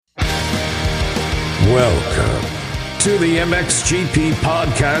Welcome to the MXGP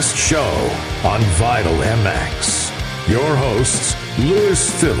podcast show on Vital MX. Your hosts, Lewis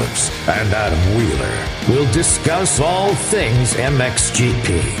Phillips and Adam Wheeler, will discuss all things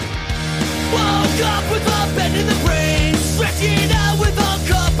MXGP. Woke up with a bend in the brain, stretching out with a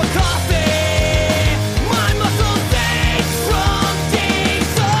cup of coffee. My muscles ache from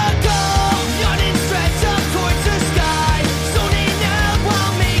days ago, yawning stretch up towards the sky, zoning out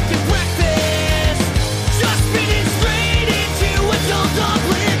while making breakfast, just spinning straight into adult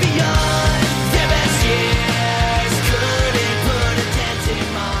oblivion. The best years couldn't put a dent in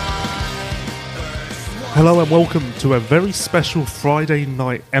mine. Hello and welcome to a very special Friday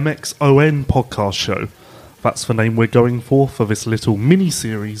night MXoN podcast show. That's the name we're going for this little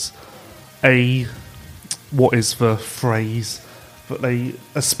mini-series. What is the phrase? A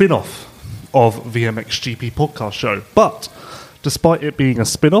spin-off of the MXGP podcast show. But, despite it being a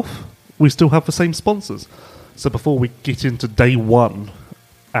spin-off, we still have the same sponsors. So before we get into day one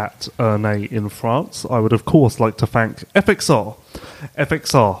at Ernay in France, I would of course like to thank FXR.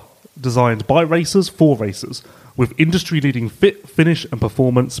 FXR, designed by racers for racers. With industry-leading fit, finish and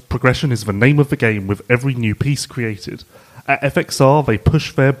performance, progression is the name of the game with every new piece created. At FXR, they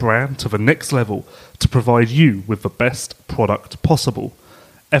push their brand to the next level to provide you with the best product possible.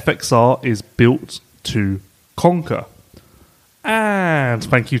 FXR is built to conquer. And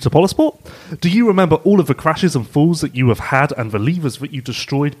thank you to Polisport. Do you remember all of the crashes and falls that you have had and the levers that you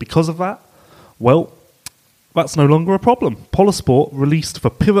destroyed because of that? Well, that's no longer a problem. Polisport released the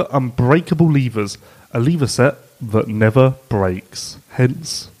Pivot Unbreakable levers, a lever set that never breaks,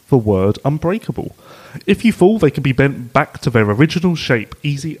 hence the word unbreakable. If you fall, they can be bent back to their original shape,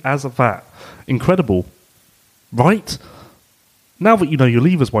 easy as that. Incredible, right? Now that you know your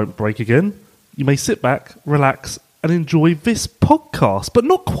levers won't break again, you may sit back, relax, and enjoy this podcast, but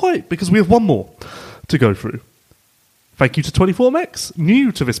not quite, because we have one more to go through. Thank you to 24MX,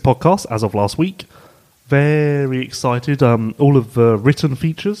 new to this podcast as of last week. Very excited. All of the written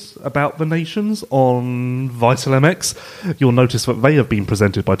features about the nations on Vital MX, you'll notice that they have been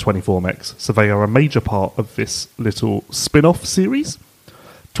presented by 24MX, so they are a major part of this little spin-off series.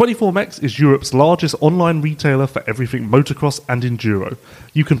 24MX is Europe's largest online retailer for everything motocross and enduro.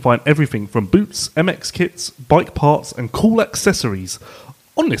 You can find everything from boots, MX kits, bike parts, and cool accessories.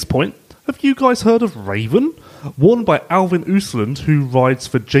 On this point, have you guys heard of Raven? Worn by Alvin Usland, who rides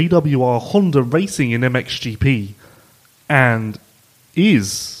for JWR Honda Racing in MXGP and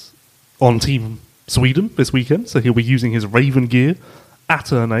is on Team Sweden this weekend, so he'll be using his Raven gear at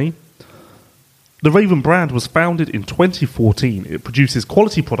Ernay. The Raven brand was founded in 2014. It produces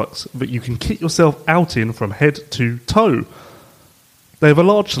quality products that you can kit yourself out in from head to toe. They have a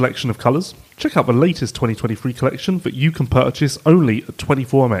large selection of colours. Check out the latest 2023 collection that you can purchase only at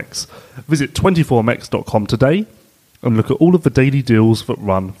 24MX. Visit 24mx.com today and look at all of the daily deals that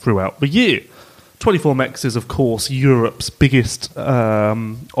run throughout the year. 24MX is, of course, Europe's biggest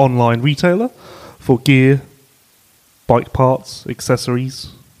online retailer for gear, bike parts,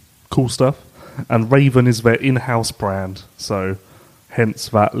 accessories, cool stuff. And Raven is their in-house brand, so hence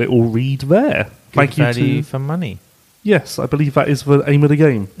that little read there. Good value for money. Yes, I believe that is the aim of the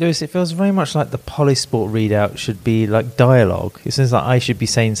game. Lewis, it feels very much like the Polisport readout should be like dialogue. It seems like I should be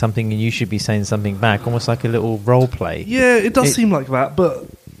saying something and you should be saying something back, almost like a little role play. Yeah, it does seem like that, but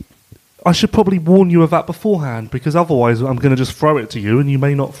I should probably warn you of that beforehand, because otherwise I'm going to just throw it to you and you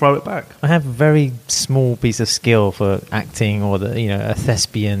may not throw it back. I have a very small piece of skill for acting or a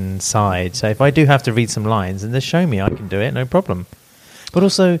thespian side, so if I do have to read some lines, then just show me, I can do it, no problem. But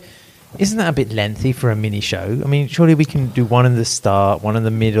also, isn't that a bit lengthy for a mini show? I mean, surely we can do one in the start, one in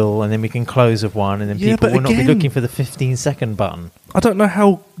the middle, and then we can close with one, and then people will not be looking for the 15-second button. I don't know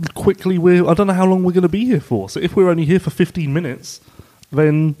how I don't know how long we're going to be here for. So if we're only here for 15 minutes,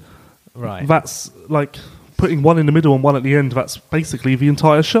 then that's like putting one in the middle and one at the end. That's basically the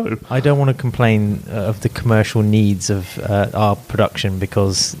entire show. I don't want to complain of the commercial needs of our production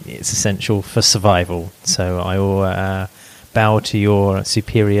because it's essential for survival. So I will bow to your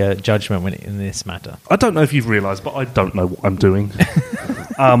superior judgment in this matter. I don't know if you've realised, but I don't know what I'm doing.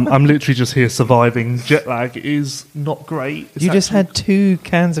 I'm literally just here surviving. Jet lag is not great. You just had 2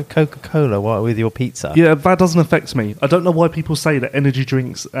 cans of Coca-Cola with your pizza. Yeah, that doesn't affect me. I don't know why people say that energy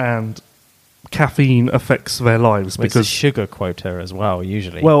drinks and caffeine affects their lives. Well, because it's a sugar quota as well,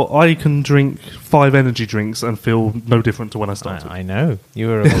 usually. Well, I can drink 5 energy drinks and feel no different to when I started. I know. You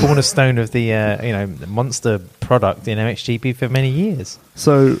were a cornerstone of the Monster product in MXGP for many years.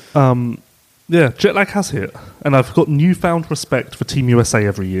 So, Yeah, jet lag has hit, and I've got newfound respect for Team USA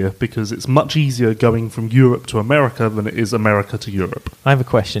every year because it's much easier going from Europe to America than it is America to Europe. I have a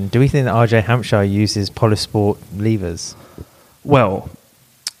question. Do we think that RJ Hampshire uses Polisport levers? Well,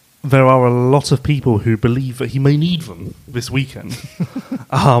 there are a lot of people who believe that he may need them this weekend.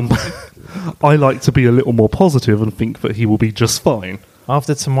 I like to be a little more positive and think that he will be just fine.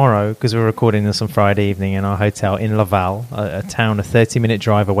 After tomorrow, because we're recording this on Friday evening in our hotel in Laval, a town a 30-minute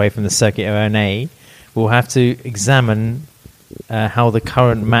drive away from the circuit of Ernée, we'll have to examine how the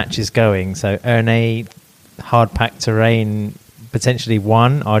current match is going. So Ernée, hard-packed terrain, potentially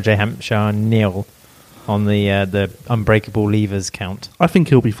 1, RJ Hampshire 0 on the unbreakable levers count. I think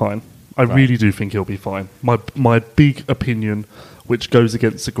he'll be fine. I really do think he'll be fine. My big opinion, which goes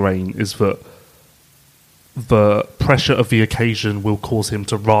against the grain, is that the pressure of the occasion will cause him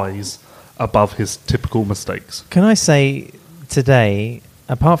to rise above his typical mistakes. Can I say today,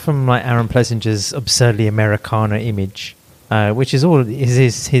 apart from like Aaron Plessinger's absurdly Americana image, which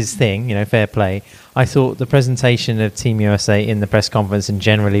is his thing, fair play, I thought the presentation of Team USA in the press conference and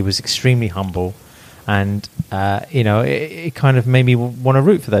generally was extremely humble, and it kind of made me want to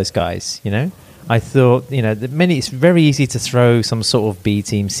root for those guys. I thought it's very easy to throw some sort of B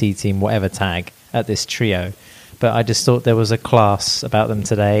team, C team, whatever tag at this trio, but I just thought there was a class about them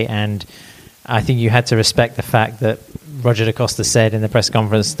today, and I think you had to respect the fact that Roger Da Costa said in the press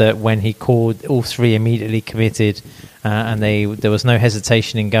conference that when he called, all three immediately committed, and there was no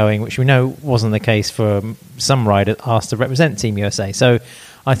hesitation in going, which we know wasn't the case for some riders asked to represent Team USA. So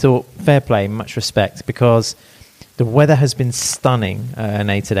I thought fair play, much respect, because the weather has been stunning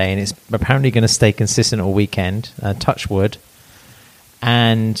today, and it's apparently going to stay consistent all weekend, touch wood.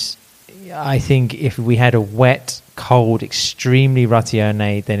 And I think if we had a wet, cold, extremely rutty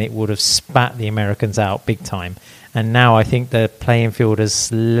Ernée, then it would have spat the Americans out big time. And now I think the playing field has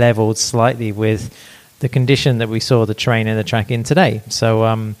leveled slightly with the condition that we saw the terrain and the track in today. So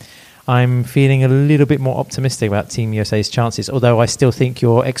I'm feeling a little bit more optimistic about Team USA's chances, although I still think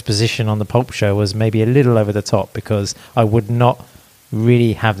your exposition on the Pulp Show was maybe a little over the top, because I would not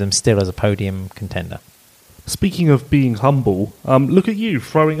really have them still as a podium contender. Speaking of being humble, look at you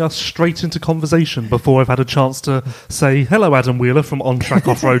throwing us straight into conversation before I've had a chance to say hello, Adam Wheeler from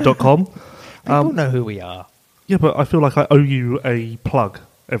OnTrackOffroad.com. People know who we are. Yeah, but I feel like I owe you a plug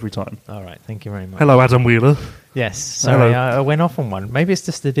every time. All right, thank you very much. Hello, Adam Wheeler. Yes, sorry, I went off on one. Maybe it's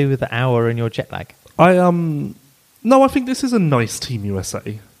just to do with the hour and your jet lag. No, I think this is a nice Team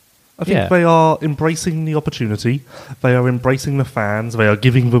USA. I think they are embracing the opportunity. They are embracing the fans. They are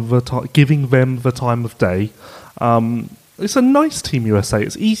giving them the time of day. It's a nice Team USA.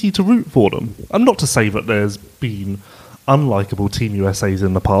 It's easy to root for them. And not to say that there's been unlikable Team USAs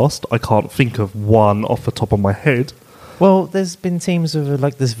in the past. I can't think of one off the top of my head. Well, there's been teams with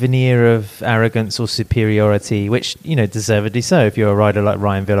like this veneer of arrogance or superiority, which, deservedly so. If you're a rider like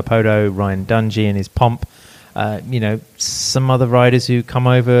Ryan Villapoto, Ryan Dungey and his pomp, some other riders who come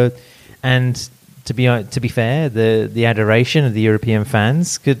over, and to be fair, the adoration of the European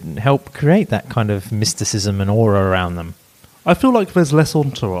fans could help create that kind of mysticism and aura around them. I feel like there's less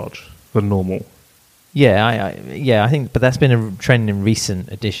entourage than normal. Yeah, I think, but that's been a trend in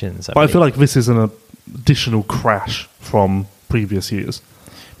recent editions. I feel like this is an additional crash from previous years.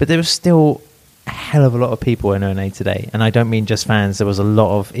 But there was still a hell of a lot of people in Ernée today, and I don't mean just fans. There was a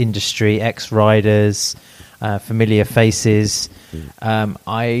lot of industry, ex-riders, familiar faces.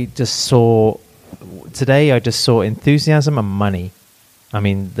 I just saw enthusiasm and money. I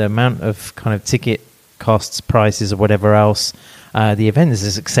mean, the amount of kind of ticket costs, prices, or whatever else. The event is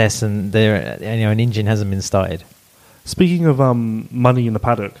a success, and an engine hasn't been started. Speaking of money in the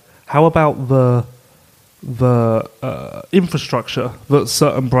paddock, how about the infrastructure that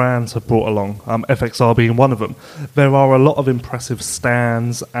certain brands have brought along? FXR being one of them. There are a lot of impressive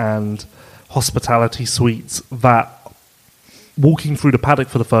stands and hospitality suites that, walking through the paddock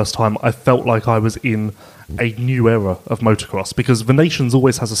for the first time, I felt like I was in a new era of motocross, because the Nations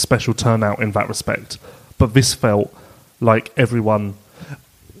always has a special turnout in that respect, but this felt like everyone...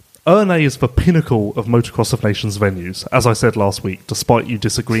 Ernée is the pinnacle of Motocross of Nations venues, as I said last week, despite you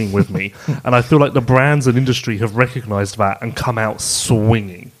disagreeing with me, and I feel like the brands and industry have recognised that and come out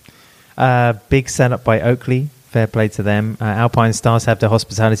swinging. Big setup by Oakley. Fair play to them. Alpine Stars have the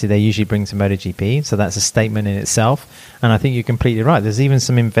hospitality they usually bring to MotoGP, so that's a statement in itself. And I think you're completely right. There's even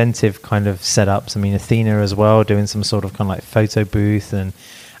some inventive kind of setups. I mean, Athena as well, doing some sort of kind of like photo booth, and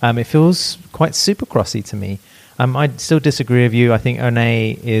it feels quite supercrossy to me. I still disagree with you. I think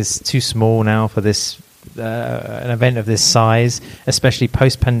Ernée is too small now for this an event of this size, especially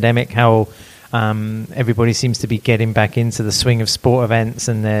post-pandemic. How Everybody seems to be getting back into the swing of sport events,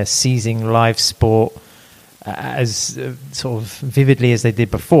 and they're seizing live sport as sort of vividly as they did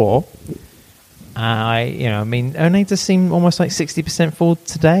before. Only to seem almost like 60% full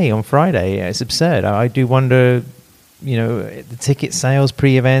today on Friday. It's absurd. I do wonder, the ticket sales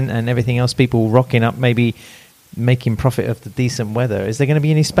pre-event and everything else, people rocking up, maybe making profit of the decent weather. Is there going to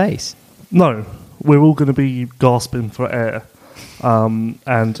be any space? No, we're all going to be gasping for air.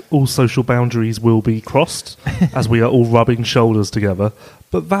 And all social boundaries will be crossed as we are all rubbing shoulders together.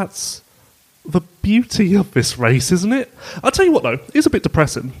 But that's the beauty of this race, isn't it? I'll tell you what, though, it's a bit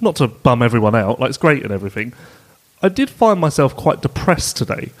depressing. Not to bum everyone out, like, it's great and everything. I did find myself quite depressed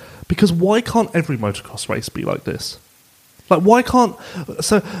today, because why can't every motocross race be like this? Like, why can't...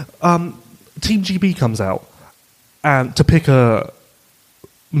 So, Team GB comes out and to pick a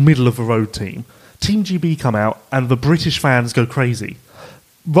middle-of-the-road team. Team GB come out and the British fans go crazy.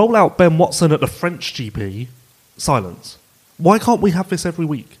 Roll out Ben Watson at the French GP, silence. Why can't we have this every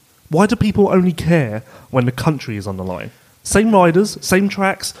week? Why do people only care when the country is on the line? Same riders, same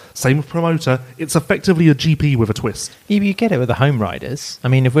tracks, same promoter. It's effectively a GP with a twist. Yeah, but you get it with the home riders. I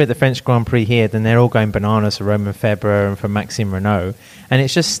mean, if we're at the French Grand Prix here, then they're all going bananas for Romain Febvre and for Maxime Renault. And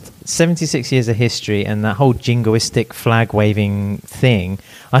it's just 76 years of history, and that whole jingoistic flag-waving thing.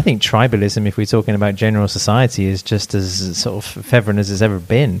 I think tribalism, if we're talking about general society, is just as sort of Fevrin as it's ever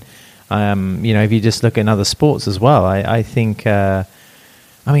been. If you just look at other sports as well, I think... let's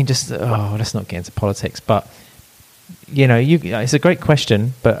not get into politics, but... it's a great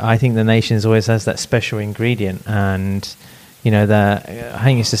question, but I think the Nations always has that special ingredient, and I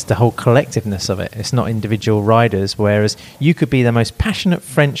think it's just the whole collectiveness of it. It's not individual riders, whereas you could be the most passionate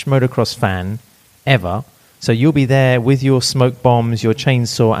French motocross fan ever, so you'll be there with your smoke bombs, your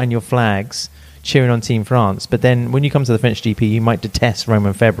chainsaw, and your flags cheering on Team France. But then when you come to the French GP, you might detest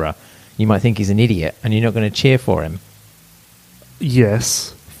Romain Febvre. You might think he's an idiot, and you're not going to cheer for him.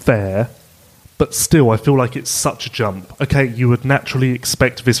 Yes, fair. But still, I feel like it's such a jump. Okay, you would naturally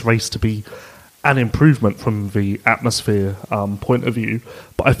expect this race to be an improvement from the atmosphere point of view,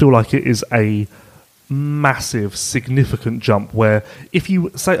 but I feel like it is a massive, significant jump where if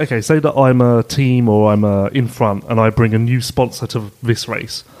you say that I'm a team or I'm in front and I bring a new sponsor to this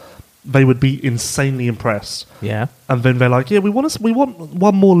race, they would be insanely impressed. Yeah. And then they're like, yeah, we want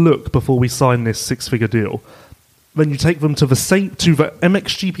one more look before we sign this 6-figure deal. Then you take them to the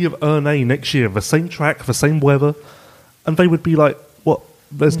MXGP of Ernée next year, the same track, the same weather, and they would be like, "What?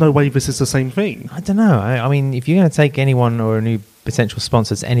 There's no way this is the same thing." I don't know. I mean, if you're going to take anyone or a new potential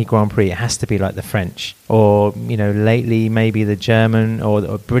sponsor to any Grand Prix, it has to be like the French, or lately maybe the German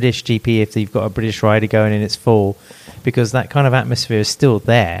or British GP if you've got a British rider going and it's full, because that kind of atmosphere is still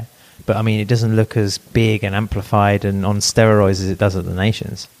there. But I mean, it doesn't look as big and amplified and on steroids as it does at the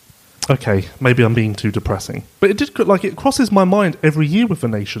Nations. Okay, maybe I'm being too depressing. But it crosses my mind every year with the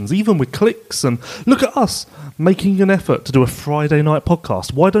Nations, even with clicks, and look at us making an effort to do a Friday night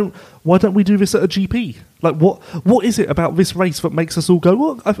podcast. Why don't we do this at a GP? Like, what is it about this race that makes us all go,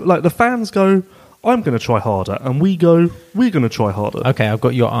 well, like the fans go, I'm going to try harder, and we go, we're going to try harder. Okay, I've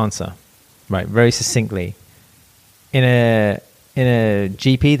got your answer. Right, very succinctly. In a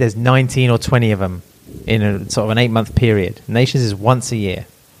GP, there's 19 or 20 of them in a sort of an 8-month period. Nations is once a year.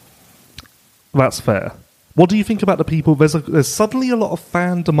 That's fair. What do you think about the people? There's suddenly a lot of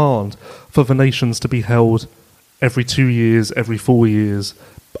fan demand for the Nations to be held every 2 years, every 4 years.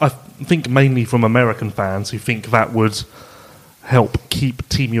 I think mainly from American fans who think that would help keep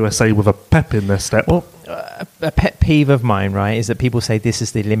Team USA with a pep in their step. Well, a pet peeve of mine, right, is that people say this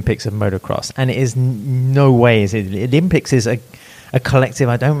is the Olympics of motocross, and it is no way. The Olympics is a collective.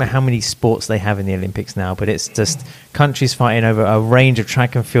 I don't know how many sports they have in the Olympics now, but it's just countries fighting over a range of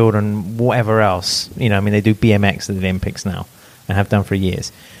track and field and whatever else. They do BMX at the Olympics now and have done for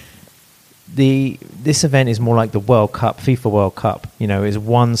years. This event is more like the World Cup, FIFA World Cup. Is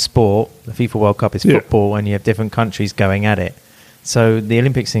one sport. The FIFA World Cup is football, and you have different countries going at it. So the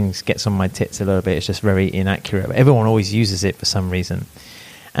Olympics thing gets on my tits a little bit. It's just very inaccurate. But everyone always uses it for some reason.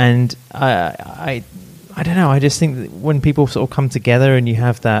 And I don't know. I just think that when people sort of come together and you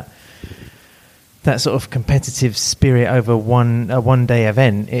have that sort of competitive spirit over a one-day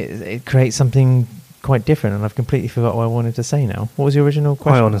event, it creates something quite different. And I've completely forgot what I wanted to say now. What was your original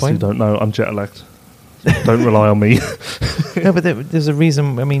question? I honestly don't know. I'm jet-lagged. Don't rely on me. No, but there's a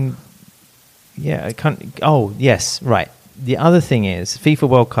reason. I mean, yeah, I can't. Oh, yes, right. The other thing is, FIFA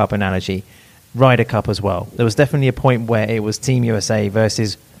World Cup analogy, Ryder Cup as well. There was definitely a point where it was Team USA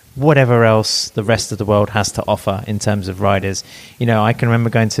versus whatever else the rest of the world has to offer in terms of riders. I can remember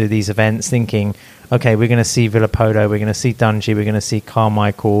going to these events thinking, okay, we're going to see Villopoto, we're going to see Dungey, we're going to see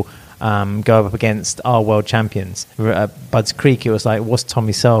Carmichael, go up against our world champions. Budds Creek, it was like, what's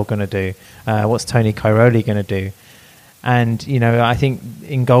Tommy Searle going to do? What's Tony Cairoli going to do? And, I think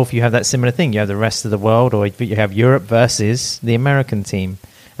in golf you have that similar thing. You have the rest of the world, or you have Europe versus the American team.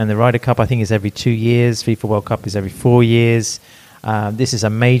 And the Ryder Cup, I think, is every 2 years. FIFA World Cup is every 4 years. This is a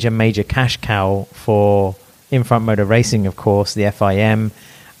major, major cash cow for in-front motor racing, of course, the FIM.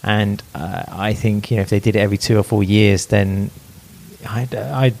 And I think, if they did it every 2 or 4 years, then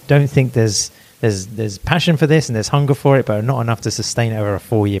I don't think there's passion for this and there's hunger for it, but not enough to sustain it over a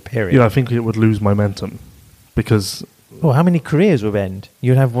 4-year period. Yeah, I think it would lose momentum because... Well, how many careers would end?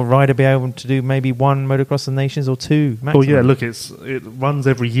 You'd have a rider be able to do maybe one Motocross of the Nations or 2 maximum. Well, yeah, look, it runs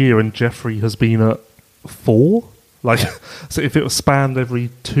every year, and Jeffrey has been at 4. So if it was spanned every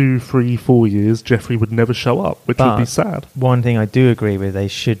 2, 3, 4 years, Jeffrey would never show up, which would be sad. One thing I do agree with, they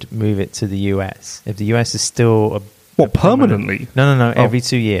should move it to the US. If the US is still permanently? No. Every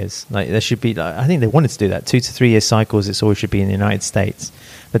 2 years. There should be. I think they wanted to do that. 2 to 3 year cycles. It's always should be in the United States.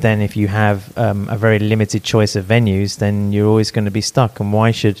 But then, if you have a very limited choice of venues, then you're always going to be stuck. And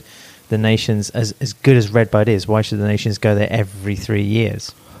why should the nations, as good as Redbud is, why should the nations go there every 3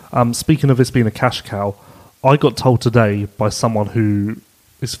 years? Speaking of this being a cash cow, I got told today by someone who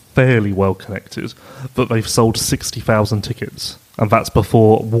is fairly well connected that they've sold 60,000 tickets, and that's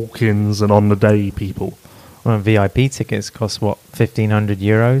before walk-ins and on the day people. Well, VIP tickets cost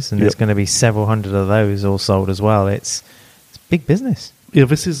 €1,500, and there's going to be several hundred of those all sold as well. It's big business. Yeah,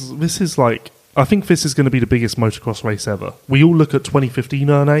 this is like, I think this is going to be the biggest motocross race ever. We all look at 2015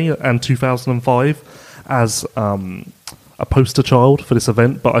 Erne and 2005 as a poster child for this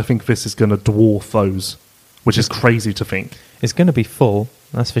event, but I think this is going to dwarf those, which is crazy to think. It's going to be full,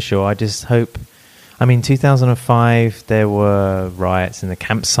 that's for sure. I just hope. 2005 there were riots in the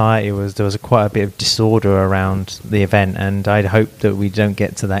campsite. There was quite a bit of disorder around the event, and I'd hope that we don't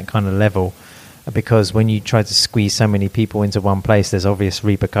get to that kind of level, because when you try to squeeze so many people into one place, there's obvious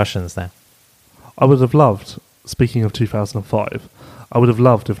repercussions there. I would have loved, speaking of 2005, I would have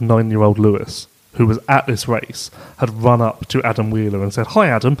loved if 9-year-old Lewis, who was at this race, had run up to Adam Wheeler and said, "Hi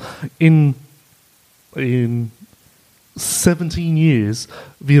Adam, in 17 years,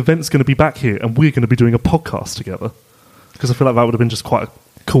 the event's going to be back here and we're going to be doing a podcast together." Because I feel like that would have been just quite a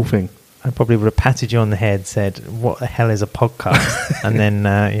cool thing. I probably would have patted you on the head, said, "What the hell is a podcast?" and then,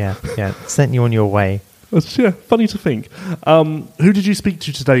 sent you on your way. It's, funny to think. Who did you speak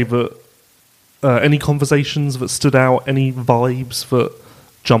to today that, any conversations that stood out, any vibes that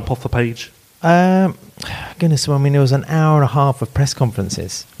jump off the page? Goodness, it was an hour and a half of press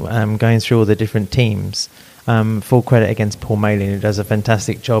conferences going through all the different teams. Full credit against Paul Malin, who does a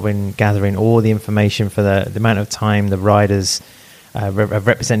fantastic job in gathering all the information for the amount of time the riders have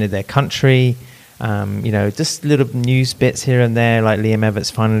represented their country. Just little news bits here and there, like Liam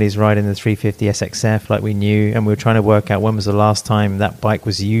Everts finally is riding the 350 SXF like we knew, and we were trying to work out when was the last time that bike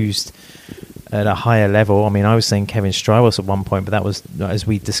was used at a higher level. I was saying Kevin Strywas at one point, but that was, as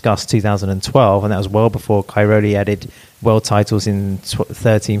we discussed, 2012, and that was well before Cairoli added world titles in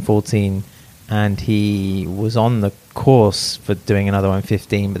 13, 14, and he was on the course for doing another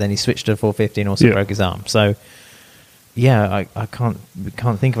 115, but then he switched to 450 and also broke his arm. So, I can't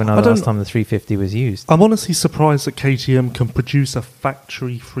think of another last time the 350 was used. I'm honestly surprised that KTM can produce a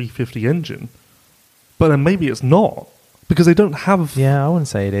factory 350 engine, but then maybe it's not, because they don't have... Yeah, I wouldn't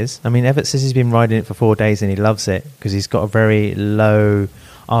say it is. Everett says he's been riding it for 4 days and he loves it, because he's got a very low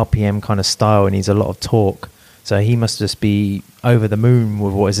RPM kind of style and needs a lot of torque. So he must just be over the moon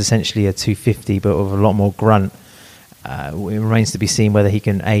with what is essentially a 250, but with a lot more grunt. It remains to be seen whether he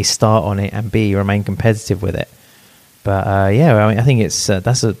can A, start on it, and B, remain competitive with it. But I think it's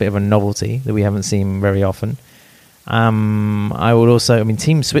that's a bit of a novelty that we haven't seen very often. I would also,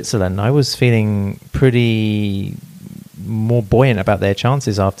 Team Switzerland, I was feeling pretty more buoyant about their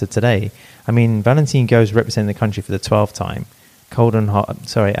chances after today. Valentin goes representing the country for the 12th time.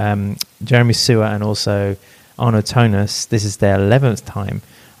 Jeremy Sewer and also Arno Tonas, this is their 11th time.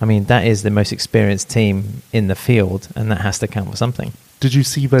 That is the most experienced team in the field, and that has to count for something. Did you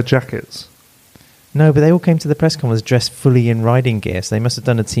see their jackets? No, but they all came to the press conference dressed fully in riding gear, so they must have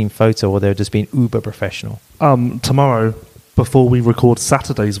done a team photo, or they're just being uber professional. Tomorrow, before we record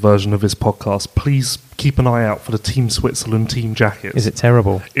Saturday's version of this podcast, please keep an eye out for the Team Switzerland team jackets. Is it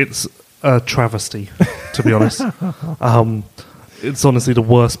terrible? It's a travesty, to be honest. It's honestly the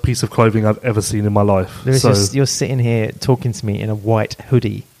worst piece of clothing I've ever seen in my life. Lewis, you're sitting here talking to me in a white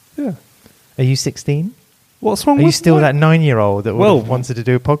hoodie. Yeah. Are you 16? What's wrong with... Are you still that 9-year-old that wanted to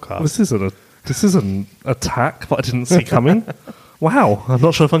do a podcast? This isn't an attack that I didn't see coming. Wow, I'm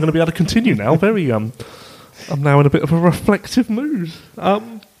not sure if I'm going to be able to continue now. I'm now in a bit of a reflective mood.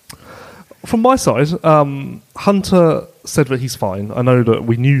 From my side, Hunter said that he's fine. I know that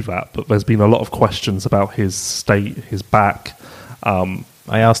we knew that, but there's been a lot of questions about his state, his back. I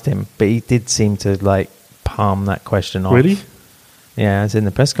asked him, but he did seem to like palm that question off. Really? Yeah, it's in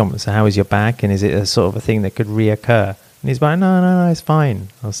the press conference. So how is your back, and is it a sort of a thing that could reoccur? And he's like, no, it's fine.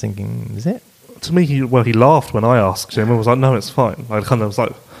 I was thinking, is it? To me, he laughed when I asked him and was like, no, it's fine. I kind of was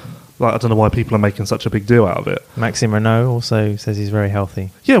like, I don't know why people are making such a big deal out of it. Maxime Renault also says he's very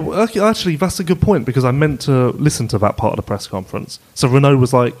healthy. Yeah, well, actually, that's a good point, because I meant to listen to that part of the press conference. So Renault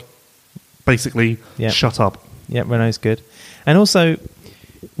was like, basically, shut up. Yeah, Renault's good. And also,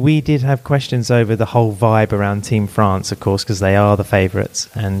 we did have questions over the whole vibe around Team France, of course, because they are the favourites.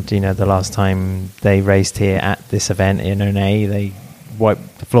 And, the last time they raced here at this event in Onay, they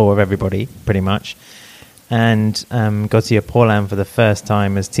wiped the floor of everybody, pretty much. And Gauthier Paulin, for the first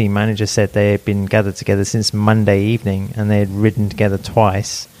time as team manager, said they had been gathered together since Monday evening, and they had ridden together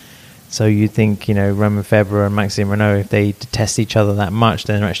twice. So you'd think, Romain Febvre and Maxime Renault, if they detest each other that much,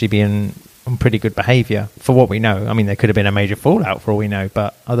 then they're actually being on pretty good behaviour, for what we know. I mean, there could have been a major fallout for all we know,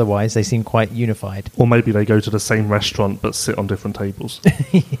 but otherwise they seem quite unified. Or maybe they go to the same restaurant but sit on different tables.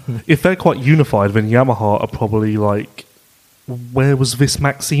 If they're quite unified, then Yamaha are probably like, where was this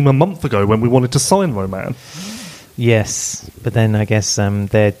Maxime a month ago when we wanted to sign Romain? Yes, but then I guess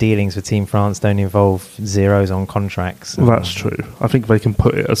their dealings with Team France don't involve zeros on contracts. That's true. I think they can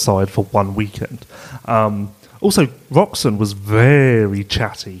put it aside for one weekend. Also, Roxon was very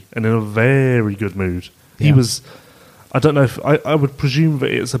chatty and in a very good mood. He was... I don't know if... I would presume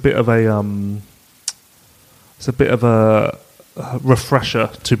that it's a bit of a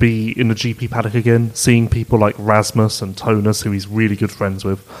refresher to be in the GP paddock again, seeing people like Rasmus and Tonus, who he's really good friends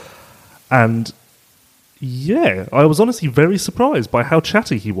with. And yeah, I was honestly very surprised by how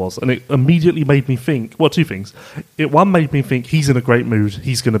chatty he was, and it immediately made me think, well, two things. One made me think he's in a great mood,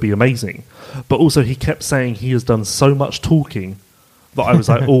 he's going to be amazing, but also he kept saying he has done so much talking that I was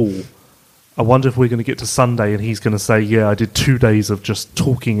like, oh, I wonder if we're going to get to Sunday and he's going to say, yeah, I did 2 days of just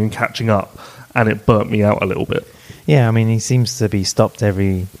talking and catching up, and it burnt me out a little bit. Yeah, I mean, he seems to be stopped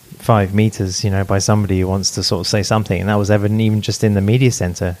every 5 meters, by somebody who wants to sort of say something. And that was evident even just in the media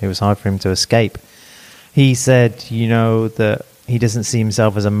center. It was hard for him to escape. He said, that he doesn't see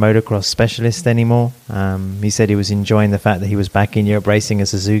himself as a motocross specialist anymore. He said he was enjoying the fact that he was back in Europe racing a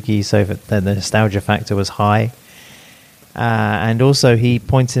Suzuki, so that the nostalgia factor was high. And also he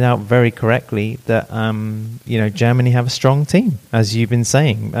pointed out very correctly that, Germany have a strong team, as you've been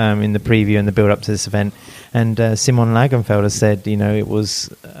saying in the preview and the build-up to this event. And Simon Lagenfelder said, it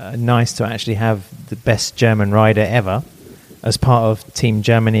was nice to actually have the best German rider ever as part of Team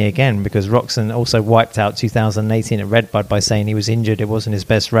Germany again, because Roxon also wiped out 2018 at Redbud by saying he was injured, it wasn't his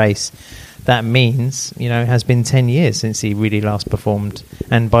best race. That means, it has been 10 years since he really last performed.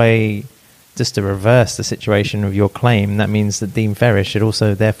 And by... just to reverse the situation of your claim, that means that Dean Ferris should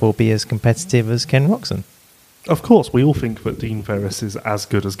also therefore be as competitive as Ken Roczen. Of course, we all think that Dean Ferris is as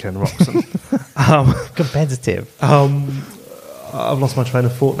good as Ken Roczen. Competitive. I've lost my train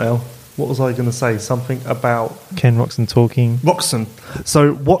of thought now. What was I going to say? Something about... Ken Roczen talking. Roczen.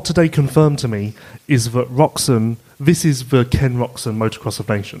 So what today confirmed to me is that Roczen... This is the Ken Roczen Motocross of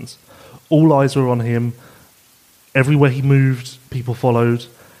Nations. All eyes were on him. Everywhere he moved, people followed.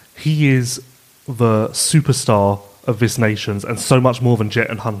 He is the superstar of this nations, and so much more than Jet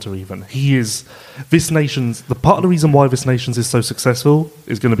and Hunter even. He is this nation's... The part of the reason why this nations is so successful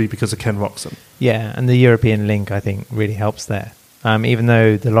is going to be because of Ken Roczen. Yeah, and the European link, I think, really helps there. Even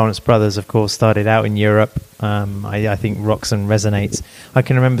though the Lawrence brothers, of course, started out in Europe, I think Roczen resonates. I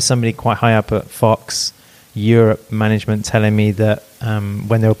can remember somebody quite high up at Fox Europe management telling me that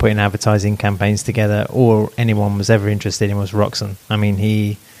when they were putting advertising campaigns together, all anyone was ever interested in was Roczen. I mean,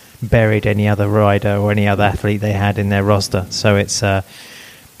 he... buried any other rider or any other athlete they had in their roster. So it's,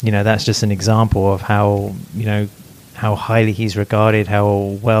 that's just an example of how, how highly he's regarded,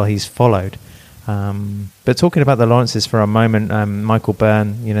 how well he's followed. But talking about the Lawrences for a moment, Michael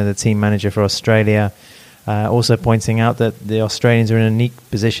Byrne, the team manager for Australia, also pointing out that the Australians are in a unique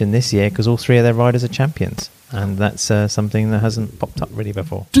position this year because all 3 of their riders are champions. And that's something that hasn't popped up really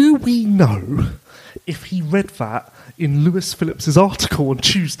before. Do we know if he read that in Lewis Phillips's article on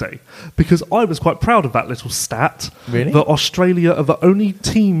Tuesday? Because I was quite proud of that little stat. Really? That Australia are the only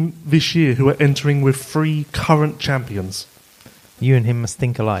team this year who are entering with 3 current champions. You and him must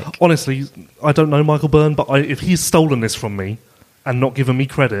think alike. Honestly, I don't know Michael Byrne, but if he's stolen this from me and not given me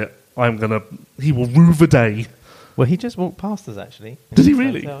credit, he will rue the day. Well, he just walked past us, actually. Did he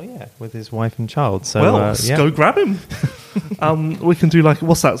really? Hotel, yeah, with his wife and child. So, let's go grab him. We can do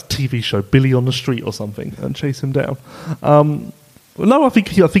what's that TV show, Billy on the Street or something, and chase him down. No, I think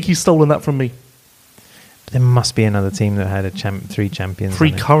he's stolen that from me. There must be another team that had three champions. 3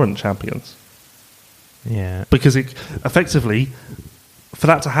 on it. current champions. Yeah. Because it effectively, for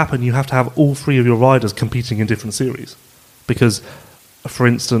that to happen, you have to have all 3 of your riders competing in different series. Because, for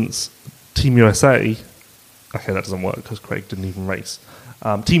instance, Team USA, okay, that doesn't work because Craig didn't even race.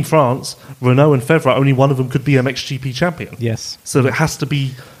 Team France, Renault and Fevre, only one of them could be MXGP champion. Yes. So it has to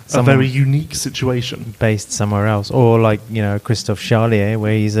be a very unique situation. Based somewhere else. Or like, Christophe Charlier,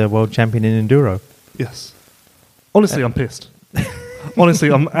 where he's a world champion in Enduro. Yes. Honestly, I'm pissed.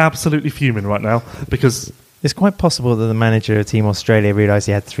 Honestly, I'm absolutely fuming right now because... It's quite possible that the manager of Team Australia realised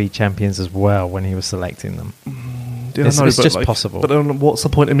he had 3 champions as well when he was selecting them. Yeah, it's just possible. But then what's the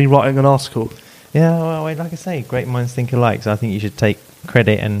point in me writing an article? Yeah, well, like I say, great minds think alike, so I think you should take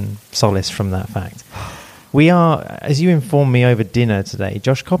credit and solace from that fact. We are, as you informed me over dinner today,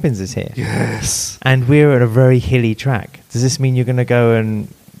 Josh Coppins is here. Yes. And we're at a very hilly track. Does this mean you're going to go and,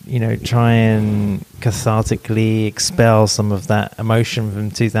 try and cathartically expel some of that emotion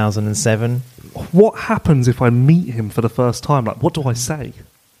from 2007? What happens if I meet him for the first time? Like, what do I say?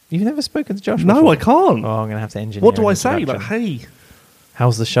 You've never spoken to Josh No, before? I can't. Oh, I'm going to have to engineer What do an I say? Like, introduction. hey...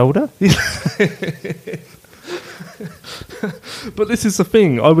 How's the shoulder? But this is the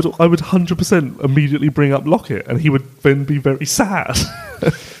thing. I would 100% immediately bring up Lockett, and he would then be very sad.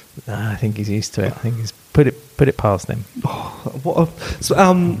 I think he's used to it. I think he's put it past him.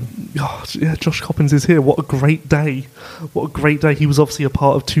 Josh Coppins is here. What a great day! What a great day! He was obviously a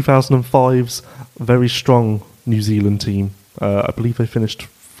part of 2005's very strong New Zealand team. I believe they finished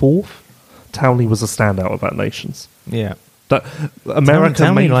 4th. Townley was a standout of that nations. Yeah. That America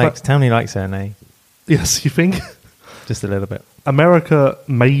Townley made likes her name. Yes, you think? Just a little bit. America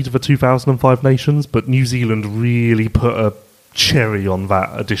made the 2005 nations, but New Zealand really put a cherry on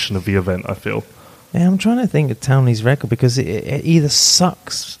that edition of the event, I feel. Yeah, I'm trying to think of Townley's record because it either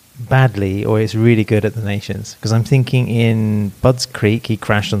sucks badly or it's really good at the nations. Because I'm thinking in Budds Creek, he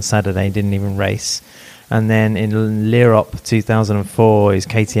crashed on Saturday, didn't even race. And then in Lirop 2004, his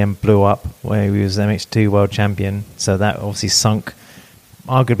KTM blew up where he was MX2 world champion. So that obviously sunk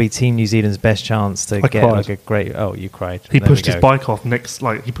arguably Team New Zealand's best chance to get cried. like a great... Oh, you cried. He pushed his bike off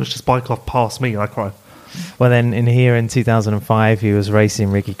past me and I cried. Well, then in 2005, he was racing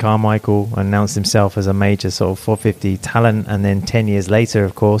Ricky Carmichael, announced himself as a major sort of 450 talent. And then 10 years later,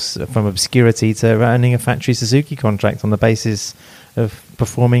 of course, from obscurity to earning a factory Suzuki contract on the basis of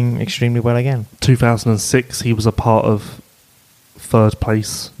performing extremely well again. 2006, he was a part of 3rd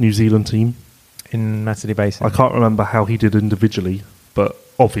place New Zealand team. In Matterley Basin. I can't remember how he did individually, but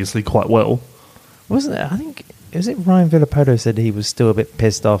obviously quite well. Wasn't it? I think, was it Ryan Villapoto said he was still a bit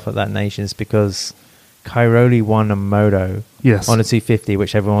pissed off at that Nations because Cairoli won a moto on a 250,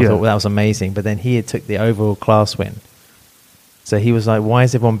 which everyone thought that was amazing, but then he had took the overall class win. So he was like, why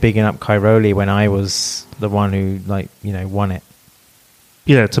is everyone bigging up Cairoli when I was the one who, won it?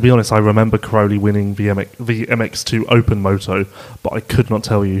 Yeah, to be honest, I remember Crowley winning the MX2 Open Moto, but I could not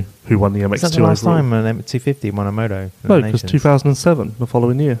tell you who won the MX2 Is that the last overall. time an M250 won a moto? No, because 2007, the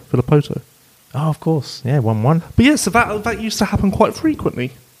following year, for the Poto. Oh, of course. Yeah, 1-1. But yeah, so that used to happen quite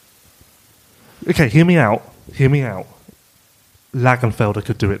frequently. Okay, hear me out. Lagenfelder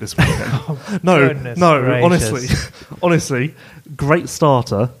could do it this weekend. Honestly, great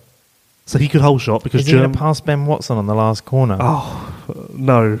starter. So he could hold shot because Is he going to pass Ben Watson on the last corner? Oh,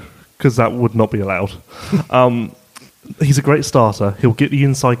 no, because that would not be allowed. He's a great starter. He'll get the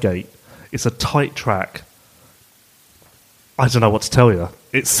inside gate. It's a tight track. I don't know what to tell you.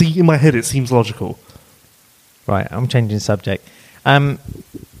 In my head, it seems logical. Right, I'm changing subject.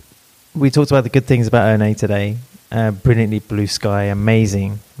 We talked about the good things about Erne today. Brilliantly blue sky,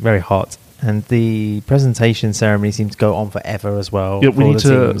 amazing, very hot. And the presentation ceremony seemed to go on forever as well. Yeah, we need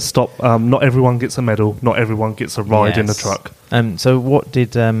to stop. Not everyone gets a medal. Not everyone gets a ride in the truck. So what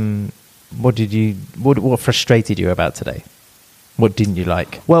frustrated you about today? What didn't you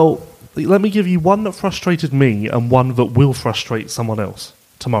like? Well, let me give you one that frustrated me and one that will frustrate someone else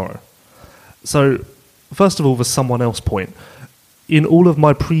tomorrow. So, first of all, the someone else point. In all of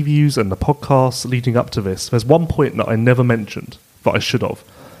my previews and the podcasts leading up to this, there's one point that I never mentioned that I should have.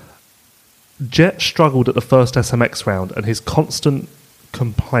 Jet struggled at the first SMX round, and his constant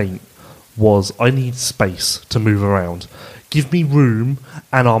complaint was, I need space to move around. Give me room,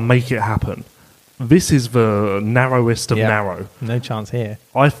 and I'll make it happen. This is the narrowest of narrow. No chance here.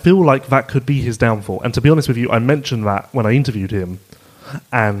 I feel like that could be his downfall. And to be honest with you, I mentioned that when I interviewed him,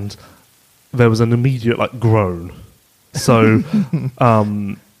 and there was an immediate groan. So,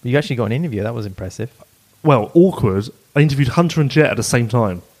 you actually got an interview. That was impressive. Well, awkward. I interviewed Hunter and Jet at the same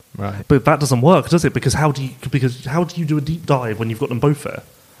time. Right. But that doesn't work, does it? Because how do you do a deep dive when you've got them both there?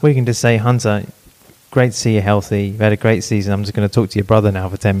 We can just say, Hunter, great to see you healthy. You've had a great season. I'm just going to talk to your brother now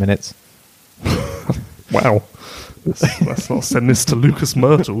for 10 minutes. Wow. Let's not send this to Lucas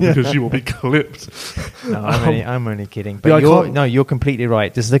Myrtle because you will be clipped. No, I'm only kidding. But you're completely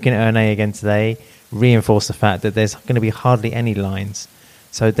right. Just looking at Erne again today reinforced the fact that there's going to be hardly any lines.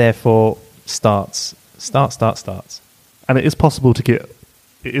 So therefore, starts. And it is possible to get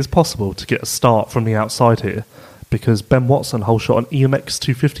a start from the outside here because Ben Watson whole shot an EMX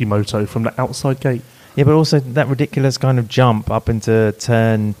 250 moto from the outside gate. Yeah, but also that ridiculous kind of jump up into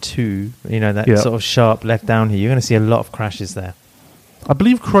turn 2, that sort of sharp left down here. You're going to see a lot of crashes there. I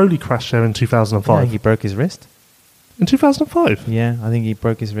believe Crowley crashed there in 2005. Yeah, he broke his wrist. In 2005? Yeah, I think he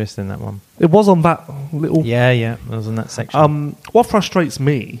broke his wrist in that one. It was on that little... Yeah, it was on that section. What frustrates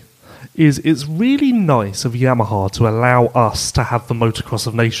me is it's really nice of Yamaha to allow us to have the Motocross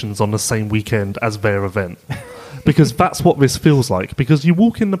of Nations on the same weekend as their event. Because that's what this feels like. Because you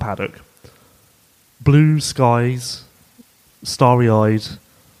walk in the paddock... blue skies, starry-eyed,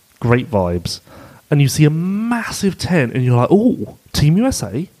 great vibes, and you see a massive tent, and you're like, "Oh, Team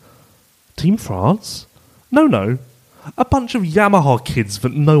USA, Team France, no, a bunch of Yamaha kids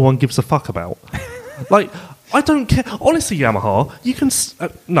that no one gives a fuck about." Like, I don't care. Honestly, Yamaha, you can.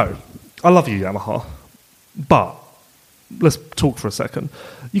 No, I love you, Yamaha, but let's talk for a second.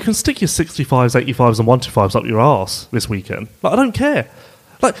 You can stick your 65s, 85s, and 125s up your arse this weekend. Like, I don't care.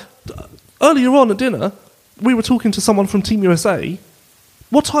 Like. Earlier on at dinner, we were talking to someone from Team USA.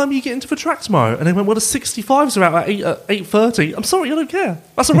 What time are you getting to the track tomorrow? And they went, well, the 65s are out at 8:30. I'm sorry, I don't care.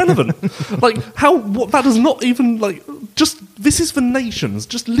 That's irrelevant. That does not even, this is for nations.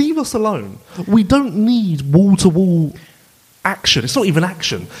 Just leave us alone. We don't need wall-to-wall action. It's not even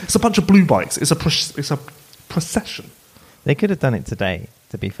action. It's a bunch of blue bikes. It's a procession. They could have done it today,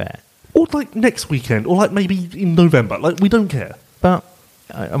 to be fair. Or, next weekend. Or, maybe in November. We don't care. But...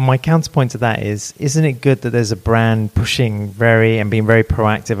 my counterpoint to that isn't it good that there's a brand pushing being very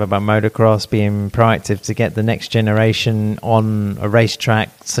proactive about motocross, being proactive to get the next generation on a racetrack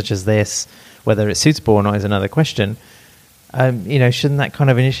such as this, whether it's suitable or not is another question. Shouldn't that kind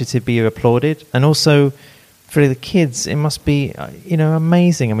of initiative be applauded? And also for the kids, it must be,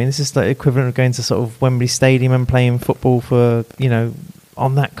 amazing. I mean, this is the equivalent of going to sort of Wembley Stadium and playing football for,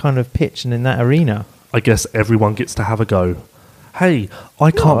 on that kind of pitch and in that arena. I guess everyone gets to have a go. Hey,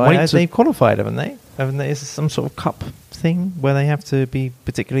 I can't wait to... They've qualified, haven't they? Is some sort of cup thing where they have to be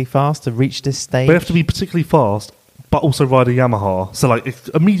particularly fast to reach this stage? They have to be particularly fast, but also ride a Yamaha. So, it's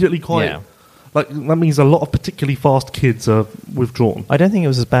immediately quite... Yeah. That means a lot of particularly fast kids are withdrawn. I don't think it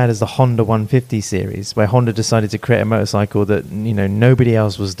was as bad as the Honda 150 series, where Honda decided to create a motorcycle that, nobody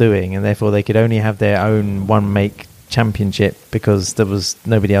else was doing, and therefore they could only have their own one-make championship because there was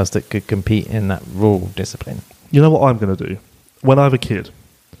nobody else that could compete in that rule discipline. You know what I'm going to do? When I have a kid,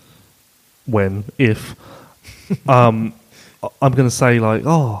 if, I'm going to say you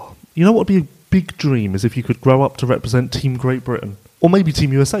know what would be a big dream is if you could grow up to represent Team Great Britain, or maybe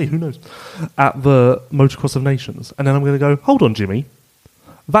Team USA, who knows, at the Motocross of Nations. And then I'm going to go, hold on, Jimmy,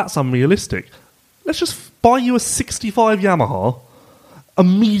 that's unrealistic. Let's just buy you a 65 Yamaha.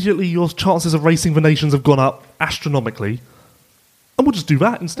 Immediately your chances of racing the nations have gone up astronomically. And we'll just do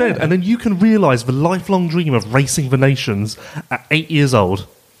that instead. Yeah. And then you can realise the lifelong dream of racing the nations at 8 years old.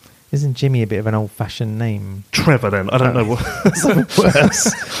 Isn't Jimmy a bit of an old-fashioned name? Trevor, then. I don't know what... Something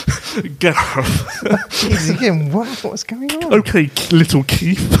worse. Gareth. Jeez, again, what's going on? Okay, little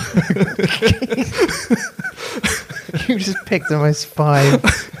Keith. You just picked the most 5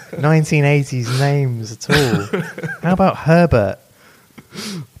 1980s names at all. How about Herbert?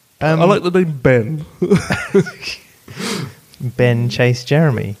 I like the name Ben. Ben Chase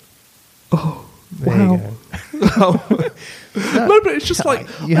Jeremy. Oh, there wow. You go. No, but it's just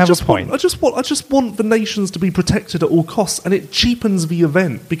you have a point. I just want the nations to be protected at all costs, and it cheapens the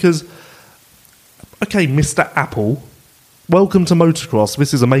event because, okay, Mr. Apple, welcome to motocross.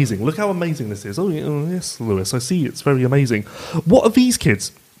 This is amazing. Look how amazing this is. Oh yes, Lewis, I see. It's very amazing. What are these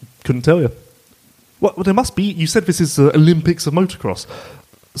kids? Couldn't tell you. Well, there must be. You said this is the Olympics of motocross,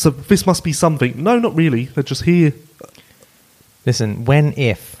 so this must be something. No, not really. They're just here. Listen,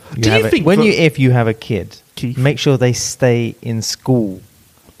 if you have a kid, Keith? Make sure they stay in school.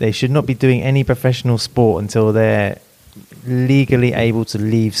 They should not be doing any professional sport until they're legally able to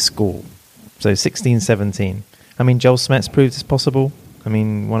leave school. So 16, 17. I mean, Joel Smets proved it's possible. I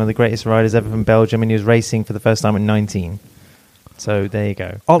mean, one of the greatest riders ever from Belgium, and he was racing for the first time at 19. So there you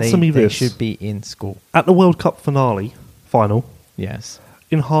go. Answer me this. They should be in school. At the World Cup final, yes,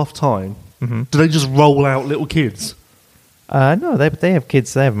 in half-time, mm-hmm. do they just roll out little kids? No, they have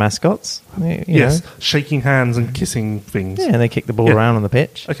kids. They have mascots. You Yes, know. shaking hands and kissing things. Yeah, and they kick the ball Yeah. around on the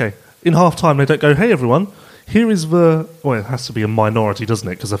pitch. Okay. In half time, they don't go, hey, everyone, here is the. Well, it has to be a minority, doesn't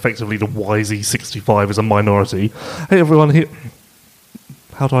it? Because effectively the YZ65 is a minority. Hey, everyone, here.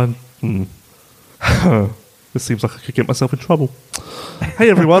 How do I. This seems like I could get myself in trouble. Hey,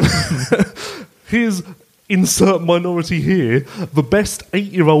 everyone. Here's insert minority here. The best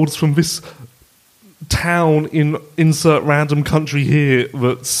 8-year-olds from this town in insert random country here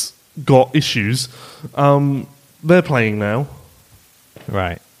that's got issues. They're playing now.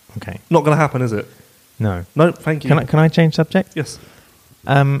 Right. Okay. Not going to happen, is it? No. No, thank you. Can I change subject? Yes.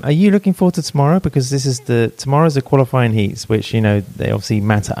 Are you looking forward to tomorrow? Because tomorrow's the qualifying heats, which they obviously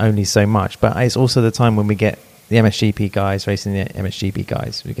matter only so much. But it's also the time when we get the MXGP guys racing the MXGP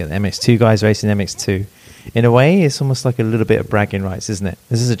guys. We get the MX2 guys racing the MX2. In a way, it's almost like a little bit of bragging rights, isn't it?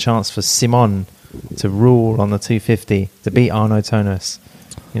 This is a chance for Simon to rule on the 250, to beat Arno Tonas.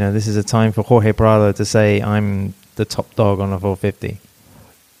 This is a time for Jorge Prado to say, I'm the top dog on the 450.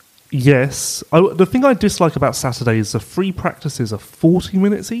 Yes. The thing I dislike about Saturday is the free practices are 40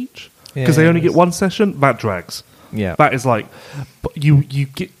 minutes each because they only get one session. That drags. Yeah. That is like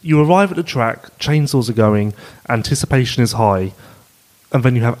you arrive at the track, chainsaws are going, anticipation is high, and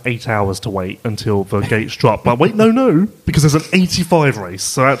then you have 8 hours to wait until the gates drop. But wait, no, because there's an 85 race.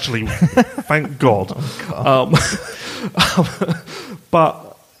 So actually, thank God.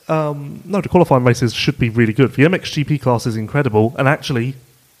 No, the qualifying races should be really good. The MXGP class is incredible, and actually,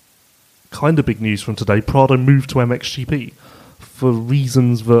 kind of big news from today, Prado moved to MXGP for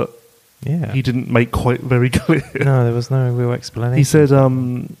reasons that he didn't make quite very clear. No, there was no real explanation. He said,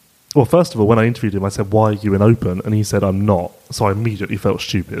 well, first of all, when I interviewed him, I said, why are you in open? And he said, I'm not. So I immediately felt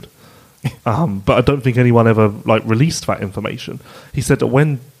stupid. But I don't think anyone ever released that information. He said that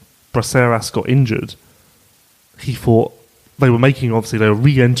when Braceras got injured, he thought they were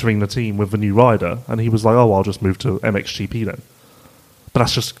re-entering the team with the new rider, and he was like, oh, I'll just move to MXGP then.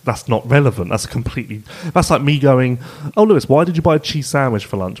 But that's not relevant. That's like me going, oh, Lewis, why did you buy a cheese sandwich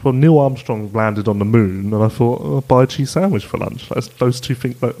for lunch? Well, Neil Armstrong landed on the moon, and I thought, I'll buy a cheese sandwich for lunch. Those two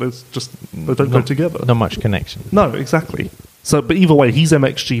things, they don't go together. Not much connection. No, exactly. So, but either way, he's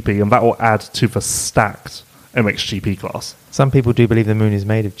MXGP, and that will add to the stacked MXGP class. Some people do believe the moon is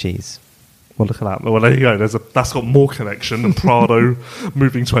made of cheese. Well, look at that. Well, there you go. That's got more connection than Prado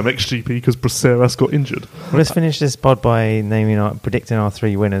moving to MXGP because Braceras got injured. Well, let's finish this pod by predicting our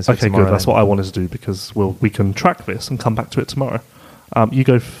 3 winners. Okay, tomorrow, good. That's what I wanted to do because we can track this and come back to it tomorrow. You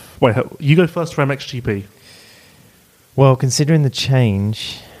go first for MXGP. Well, considering the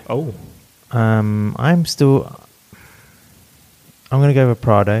change, I'm going to go with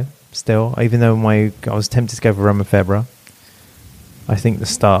Prado still, even though I was tempted to go for Roman Febvre. I think the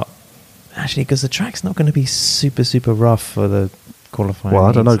start. Actually, because the track's not going to be super, super rough for the qualifying. Well,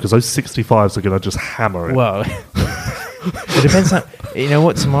 I don't know, because those 65s are going to just hammer it. Well, it depends on... You know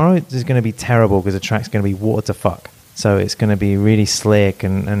what? Tomorrow is going to be terrible because the track's going to be water to fuck. So it's going to be really slick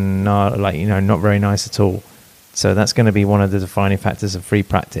and not, not very nice at all. So that's going to be one of the defining factors of free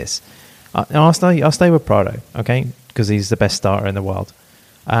practice. I'll stay with Prado, okay? Because he's the best starter in the world.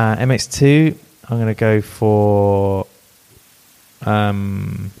 MX2, I'm going to go for...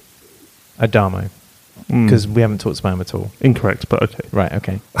 Adamo, because we haven't talked about him at all. Incorrect, but okay. Right,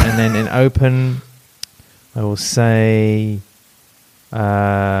 okay. And then in open, I will say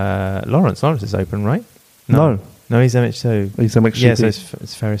Lawrence. Lawrence is open, right? No, he's MX2. He's MXGP. Yeah, so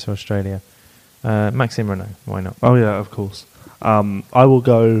it's Ferris for Australia. Maxime Renault, why not? Oh, yeah, of course. I will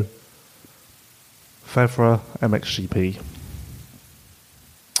go Febvre, MXGP.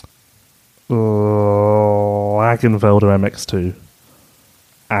 Lagenvelder, MX2.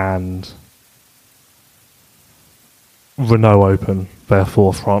 And Renault open,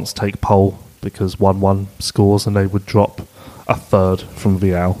 therefore France take pole because 1-1 scores and they would drop a third from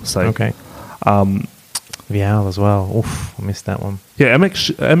Vial. So okay. Vial as well. Oof, I missed that one. Yeah,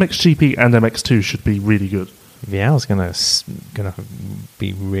 MXGP and MX2 should be really good. Vial's gonna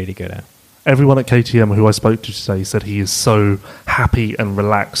be really good at. Everyone at KTM who I spoke to today said he is so happy and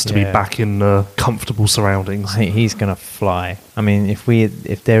relaxed to be back in comfortable surroundings. I think he's going to fly. I mean,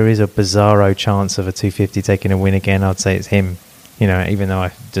 if there is a bizarro chance of a 250 taking a win again, I'd say it's him. Even though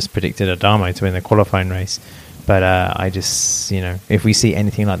I just predicted Adamo to win the qualifying race. But I just, if we see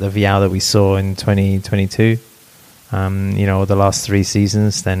anything like the Vial that we saw in 2022, or the last 3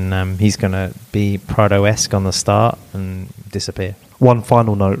 seasons, then he's going to be Prado-esque on the start and disappear. One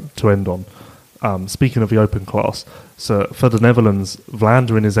final note to end on. Speaking of the open class, so for the Netherlands,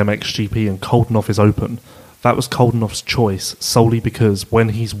 Vlaanderen in his MXGP and Koldenhoff is open. That was Koldenhoff's choice solely because when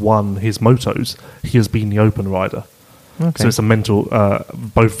he's won his motos, he has been the open rider. Okay. So it's a mental.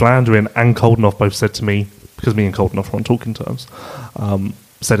 Both Vlandrin and Koldenhoff both said to me, because me and Koldenhoff are on talking terms,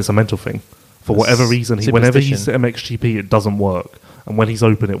 said it's a mental thing. For whatever reason, whenever he's at MXGP, it doesn't work. And when he's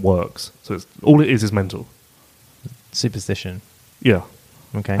open, it works. So all it is mental. Superstition. Yeah.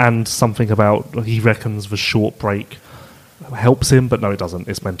 Okay. And something about, he reckons the short break helps him, but no, it doesn't.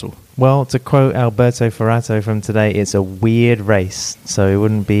 It's mental. Well, to quote Alberto Ferrato from today, it's a weird race. So it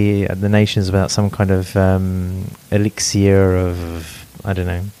wouldn't be the Nations without some kind of elixir of, I don't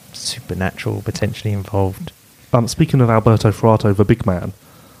know, supernatural potentially involved. Speaking of Alberto Ferrato, the big man,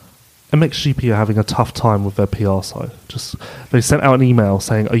 MXGP are having a tough time with their PR side. They sent out an email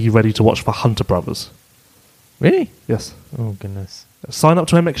saying, "Are you ready to watch the Hunter Brothers?" Really? Yes. Oh, goodness. Sign up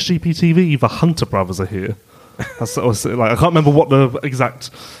to MXGP TV. The Hunter Brothers are here. I can't remember what the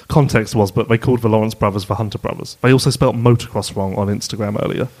exact context was, but they called the Lawrence brothers the Hunter Brothers. They also spelt motocross wrong on Instagram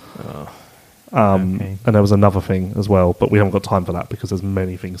earlier. Okay. And there was another thing as well, but we haven't got time for that because there's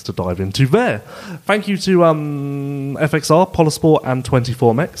many things to dive into there. Thank you to FXR, Polisport and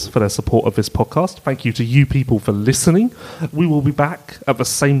 24MX for their support of this podcast. Thank you to you people for listening. We will be back at the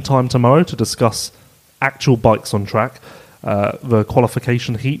same time tomorrow to discuss actual bikes on track. The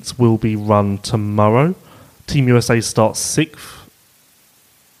qualification heats will be run tomorrow. Team USA starts 6th,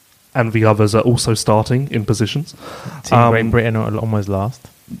 and the others are also starting in positions. Team Great Britain are almost last.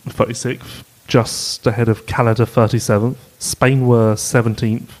 36th, just ahead of Canada 37th. Spain were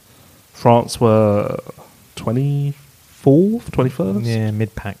 17th. France were 24th, 21st? Yeah,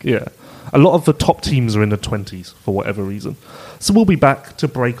 mid-pack. Yeah. A lot of the top teams are in the 20s for whatever reason. So we'll be back to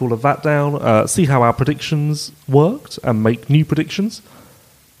break all of that down, see how our predictions worked, and make new predictions.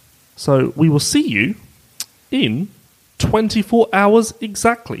 So we will see you in 24 hours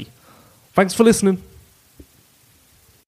exactly. Thanks for listening.